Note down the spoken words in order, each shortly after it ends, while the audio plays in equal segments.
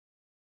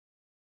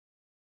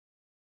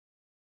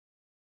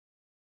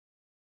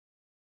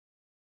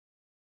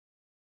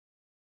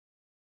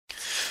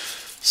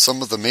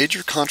Some of the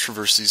major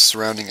controversies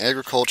surrounding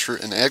agriculture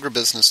and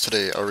agribusiness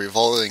today are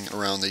revolving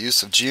around the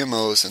use of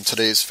GMOs in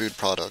today's food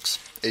products.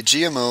 A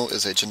GMO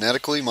is a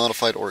genetically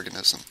modified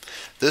organism.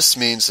 This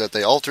means that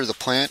they alter the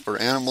plant or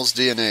animal's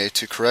DNA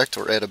to correct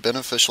or add a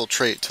beneficial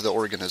trait to the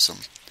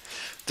organism.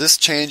 This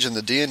change in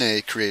the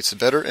DNA creates a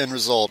better end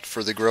result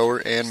for the grower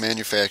and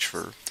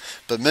manufacturer,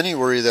 but many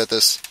worry that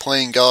this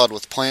playing God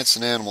with plants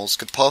and animals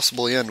could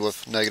possibly end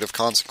with negative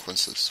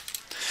consequences.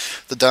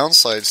 The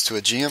downsides to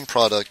a GM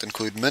product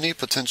include many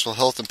potential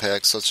health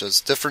impacts such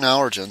as different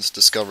allergens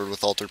discovered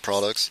with altered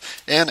products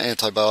and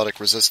antibiotic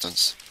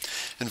resistance.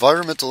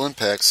 Environmental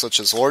impacts such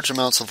as large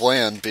amounts of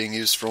land being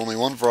used for only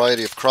one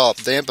variety of crop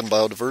dampen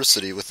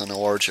biodiversity within a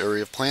large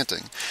area of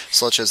planting,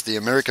 such as the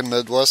American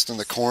Midwest and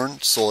the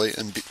corn, soy,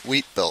 and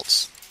wheat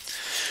belts.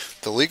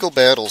 The legal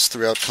battles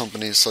throughout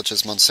companies such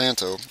as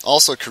Monsanto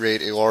also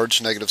create a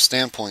large negative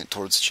standpoint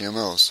towards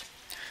GMOs.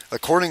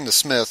 According to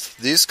Smith,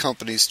 these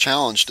companies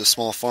challenge the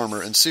small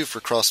farmer and sue for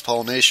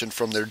cross-pollination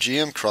from their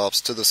GM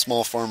crops to the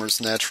small farmer's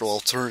natural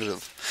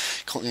alternative,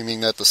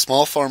 claiming that the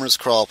small farmer's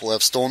crop will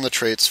have stolen the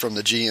traits from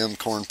the GM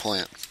corn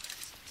plant.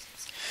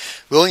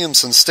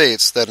 Williamson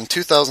states that in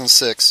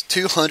 2006,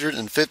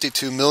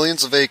 252 million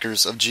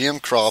acres of GM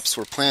crops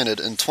were planted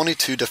in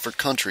 22 different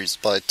countries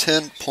by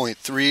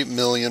 10.3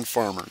 million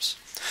farmers.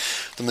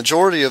 The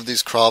majority of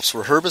these crops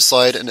were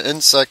herbicide and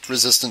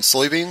insect-resistant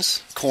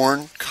soybeans,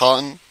 corn,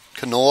 cotton,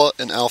 canola,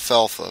 and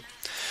alfalfa.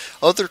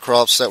 Other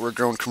crops that were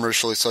grown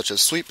commercially, such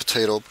as sweet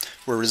potato,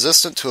 were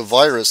resistant to a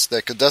virus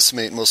that could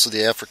decimate most of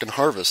the African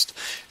harvest,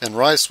 and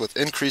rice with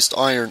increased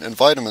iron and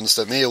vitamins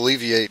that may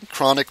alleviate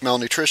chronic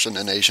malnutrition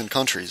in Asian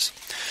countries.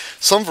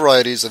 Some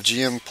varieties of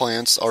GM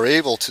plants are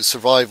able to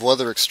survive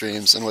weather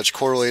extremes in which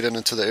correlated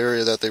into the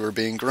area that they were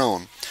being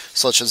grown,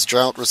 such as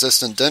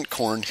drought-resistant dent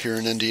corn here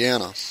in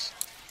Indiana.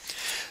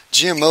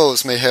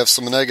 GMOs may have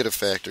some negative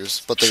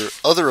factors, but their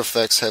other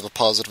effects have a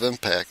positive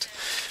impact.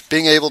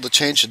 Being able to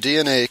change the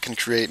DNA can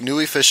create new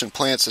efficient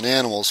plants and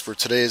animals for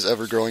today's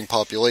ever-growing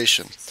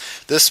population.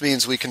 This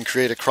means we can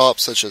create a crop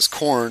such as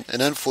corn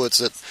and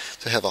influence it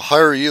to have a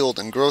higher yield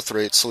and growth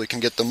rate so we can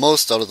get the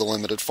most out of the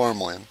limited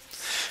farmland.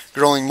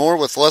 Growing more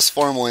with less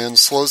farmland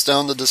slows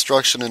down the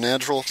destruction in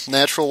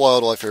natural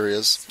wildlife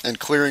areas and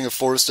clearing of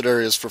forested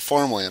areas for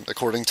farmland,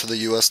 according to the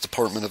U.S.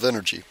 Department of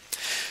Energy.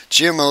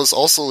 GMOs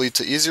also lead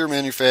to easier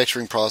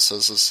manufacturing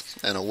processes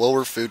and a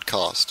lower food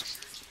cost.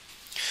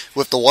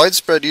 With the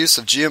widespread use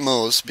of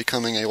GMOs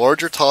becoming a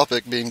larger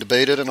topic being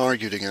debated and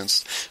argued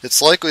against,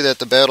 it's likely that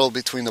the battle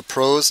between the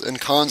pros and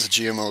cons of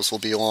GMOs will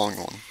be a long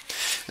one.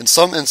 In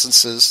some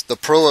instances, the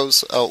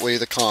pros outweigh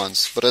the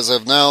cons, but as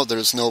of now, there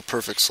is no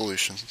perfect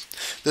solution.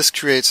 This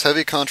creates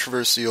heavy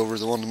controversy over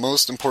the one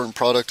most important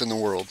product in the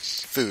world,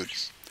 food.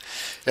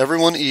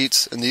 Everyone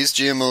eats, and these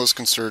GMOs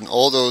concern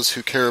all those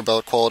who care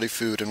about quality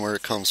food and where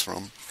it comes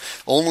from.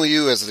 Only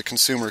you as the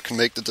consumer can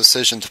make the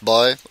decision to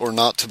buy or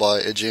not to buy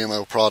a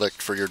GMO product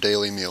for your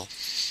daily meal.